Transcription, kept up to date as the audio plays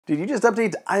Did you just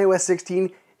update to iOS 16?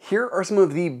 Here are some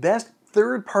of the best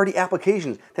third-party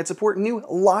applications that support new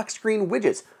lock screen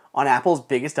widgets on Apple's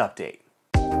biggest update.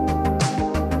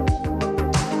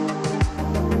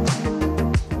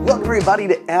 Welcome everybody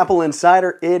to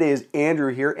AppleInsider. It is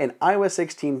Andrew here, and iOS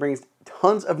 16 brings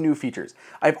tons of new features.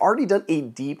 I've already done a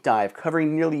deep dive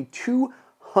covering nearly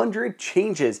 200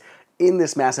 changes in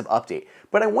this massive update,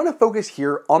 but I want to focus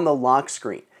here on the lock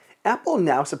screen. Apple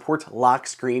now supports lock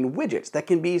screen widgets that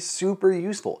can be super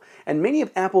useful, and many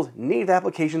of Apple's native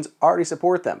applications already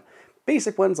support them.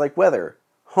 Basic ones like weather,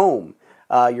 home,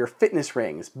 your fitness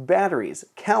rings, batteries,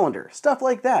 calendar, stuff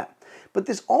like that. But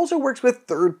this also works with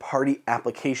third-party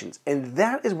applications, and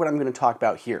that is what I'm going to talk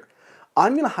about here.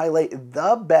 I'm going to highlight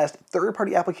the best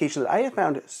third-party applications that I have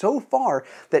found so far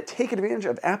that take advantage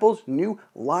of Apple's new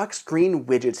lock screen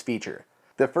widgets feature.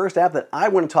 The first app that I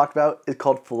want to talk about is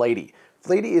called Flighty.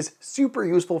 Flighty is super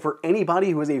useful for anybody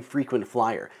who is a frequent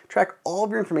flyer. Track all of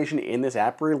your information in this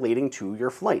app relating to your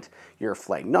flight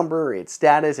number, its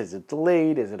status, is it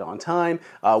delayed, is it on time,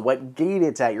 what gate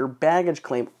it's at, your baggage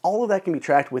claim, all of that can be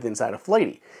tracked with inside of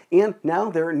Flighty. And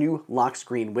now there are new lock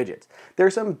screen widgets. There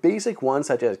are some basic ones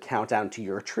such as countdown to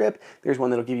your trip. There's one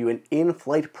that'll give you an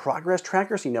in-flight progress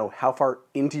tracker so you know how far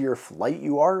into your flight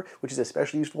you are, which is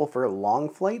especially useful for long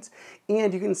flights.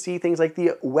 And you can see things like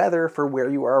the weather for where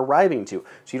you are arriving to.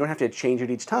 So you don't have to change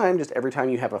it each time, just every time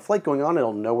you have a flight going on,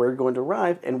 it'll know where you're going to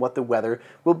arrive and what the weather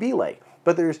will be like.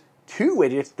 But there's two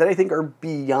widgets that I think are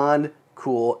beyond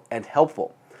cool and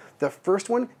helpful. The first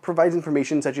one provides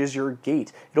information such as your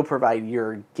gate. It'll provide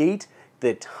your gate,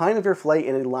 the time of your flight,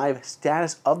 and a live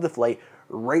status of the flight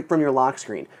right from your lock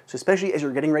screen. So especially as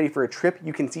you're getting ready for a trip,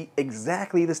 you can see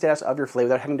exactly the status of your flight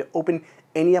without having to open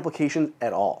any applications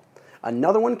at all.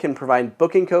 Another one can provide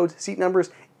booking codes, seat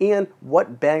numbers, and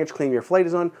what baggage claim your flight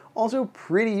is on. Also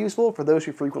pretty useful for those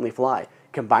who frequently fly.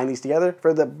 Combine these together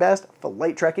for the best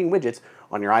flight tracking widgets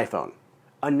on your iPhone.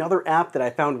 Another app that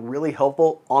I found really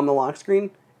helpful on the lock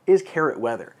screen is Carrot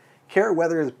Weather. Carrot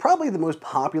Weather is probably the most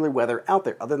popular weather out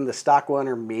there, other than the stock one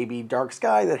or maybe dark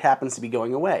sky that happens to be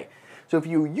going away. So if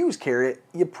you use Carrot,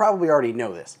 you probably already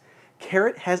know this.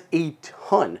 Carrot has a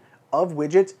ton of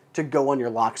widgets to go on your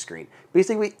lock screen.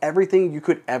 Basically everything you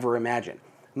could ever imagine.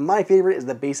 My favorite is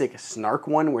the basic snark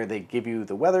one where they give you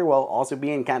the weather while also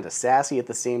being kind of sassy at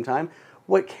the same time.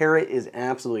 What Carrot is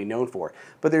absolutely known for.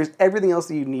 But there's everything else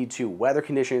that you need to. Weather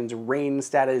conditions, rain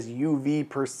status, UV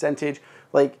percentage.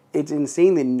 Like, it's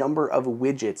insane the number of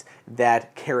widgets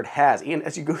that Carrot has. And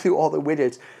as you go through all the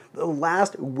widgets, the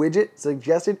last widget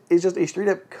suggested is just a straight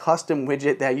up custom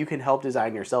widget that you can help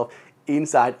design yourself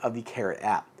inside of the Carrot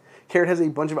app. Carrot has a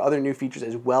bunch of other new features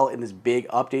as well in this big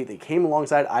update that came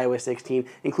alongside iOS 16,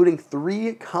 including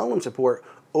 3-column support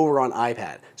over on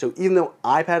iPad. So even though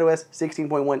iPadOS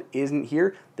 16.1 isn't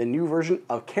here, the new version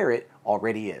of Carrot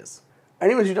already is.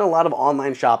 Anyone who's done a lot of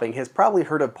online shopping has probably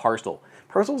heard of Parcel.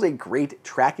 Parcel is a great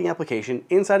tracking application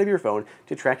inside of your phone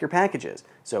to track your packages.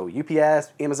 So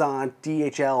UPS, Amazon,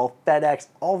 DHL, FedEx,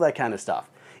 all that kind of stuff.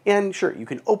 And sure, you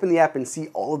can open the app and see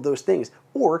all of those things,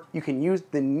 or you can use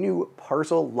the new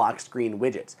Parcel lock screen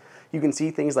widgets. You can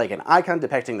see things like an icon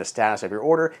depicting the status of your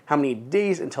order, how many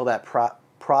days until that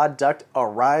product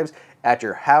arrives at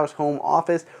your house, home,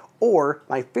 office, or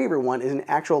my favorite one is an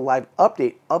actual live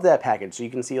update of that package. So you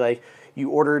can see like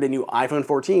you ordered a new iPhone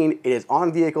 14, it is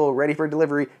on vehicle, ready for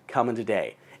delivery, coming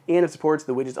today. And it supports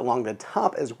the widgets along the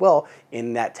top as well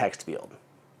in that text field.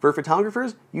 For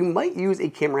photographers, you might use a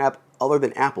camera app other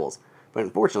than Apple's, but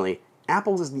unfortunately,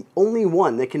 Apple's is the only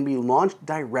one that can be launched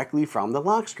directly from the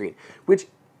lock screen, which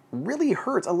really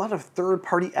hurts a lot of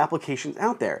third-party applications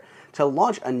out there. To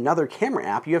launch another camera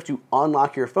app, you have to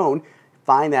unlock your phone,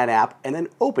 find that app, and then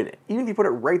open it. Even if you put it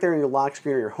right there in your lock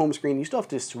screen or your home screen, you still have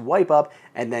to swipe up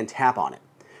and then tap on it.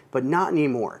 But not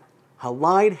anymore.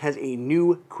 Halide has a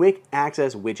new quick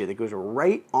access widget that goes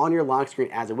right on your lock screen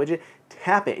as a widget.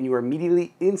 Tap it and you are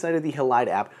immediately inside of the Halide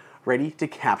app, ready to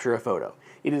capture a photo.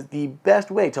 It is the best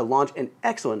way to launch an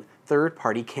excellent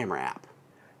third-party camera app.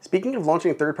 Speaking of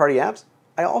launching third-party apps,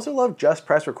 I also love Just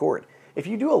Press Record. If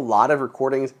you do a lot of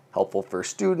recordings, helpful for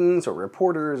students or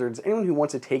reporters or just anyone who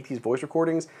wants to take these voice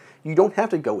recordings, you don't have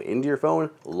to go into your phone,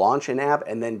 launch an app,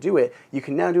 and then do it. You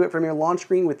can now do it from your launch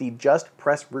screen with the Just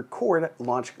Press Record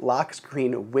launch lock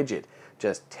screen widget.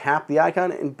 Just tap the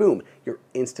icon and boom, you're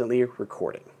instantly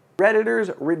recording.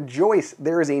 Redditors rejoice!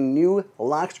 There is a new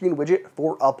lock screen widget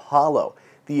for Apollo.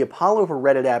 The Apollo for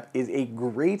Reddit app is a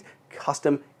great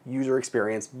custom user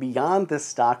experience beyond the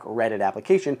stock Reddit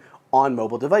application on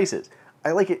mobile devices.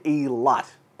 I like it a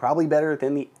lot, probably better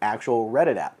than the actual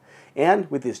Reddit app. And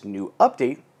with this new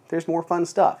update, there's more fun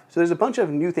stuff. So there's a bunch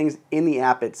of new things in the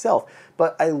app itself,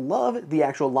 but I love the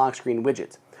actual lock screen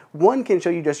widgets. One can show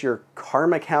you just your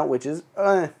karma count, which is,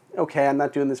 okay, I'm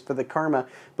not doing this for the karma,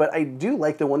 but I do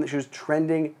like the one that shows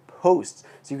trending posts.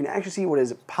 So you can actually see what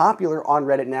is popular on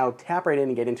Reddit now, tap right in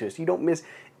and get into it so you don't miss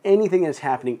anything that's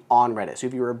happening on Reddit. So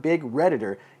if you're a big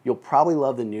Redditor, you'll probably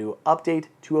love the new update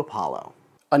to Apollo.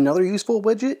 Another useful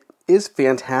widget is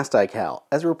Fantastical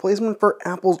as a replacement for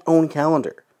Apple's own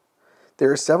calendar.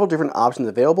 There are several different options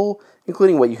available,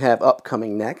 including what you have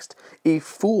upcoming next, a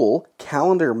full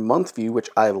calendar month view, which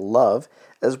I love,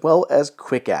 as well as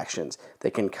quick actions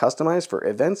that can customize for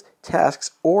events,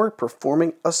 tasks, or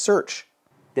performing a search.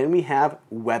 Then we have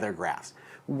WeatherGraphs.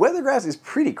 WeatherGraphs is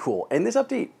pretty cool, and this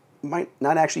update might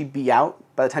not actually be out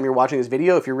by the time you're watching this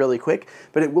video if you're really quick,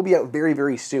 but it will be out very,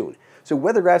 very soon. So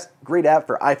WeatherGraphs, great app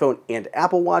for iPhone and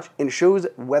Apple Watch, and shows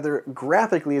weather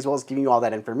graphically as well as giving you all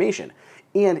that information.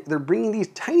 And they're bringing these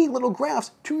tiny little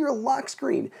graphs to your lock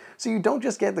screen. So you don't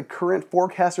just get the current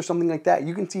forecast or something like that.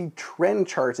 You can see trend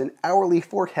charts and hourly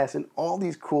forecasts and all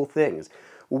these cool things.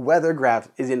 WeatherGraph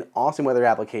is an awesome weather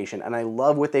application, and I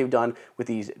love what they've done with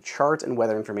these charts and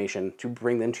weather information to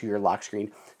bring them to your lock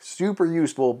screen. Super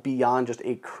useful beyond just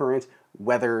a current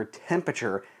weather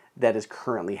temperature that is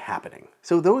currently happening.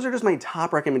 So those are just my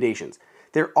top recommendations.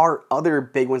 There are other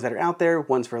big ones that are out there,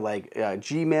 ones for like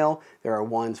Gmail. There are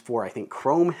ones for, I think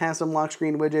Chrome has some lock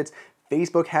screen widgets.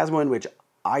 Facebook has one, which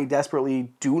I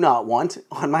desperately do not want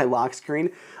on my lock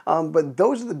screen. But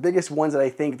those are the biggest ones that I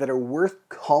think that are worth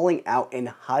calling out and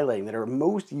highlighting, that are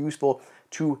most useful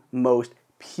to most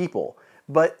people.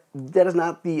 But that is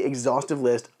not the exhaustive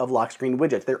list of lock screen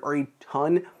widgets. There are a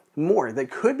ton more that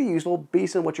could be useful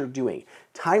based on what you're doing.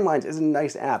 Timelines is a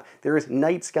nice app. There is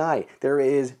Night Sky. There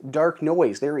is Dark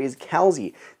Noise. There is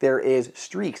Calzi. There is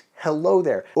Streaks. Hello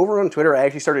there. Over on Twitter, I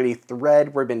actually started a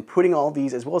thread where I've been putting all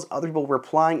these, as well as other people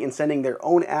replying and sending their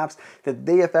own apps that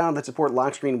they have found that support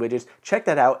lock screen widgets. Check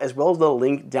that out, as well as the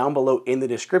link down below in the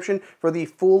description for the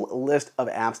full list of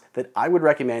apps that I would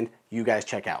recommend you guys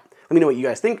check out. Let me know what you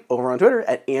guys think over on Twitter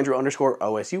at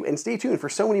Andrew_OSU, and stay tuned for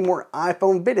so many more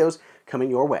iPhone videos coming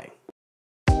your way.